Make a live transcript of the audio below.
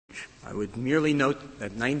I would merely note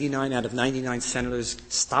that 99 out of 99 senators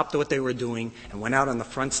stopped what they were doing and went out on the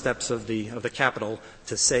front steps of the Capitol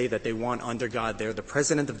to say that they want under God there. The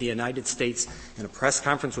President of the United States, in a press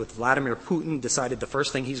conference with Vladimir Putin, decided the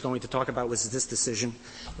first thing he's going to talk about was this decision.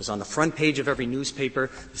 It was on the front page of every newspaper.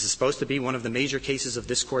 This is supposed to be one of the major cases of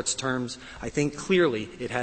this Court's terms. I think clearly it had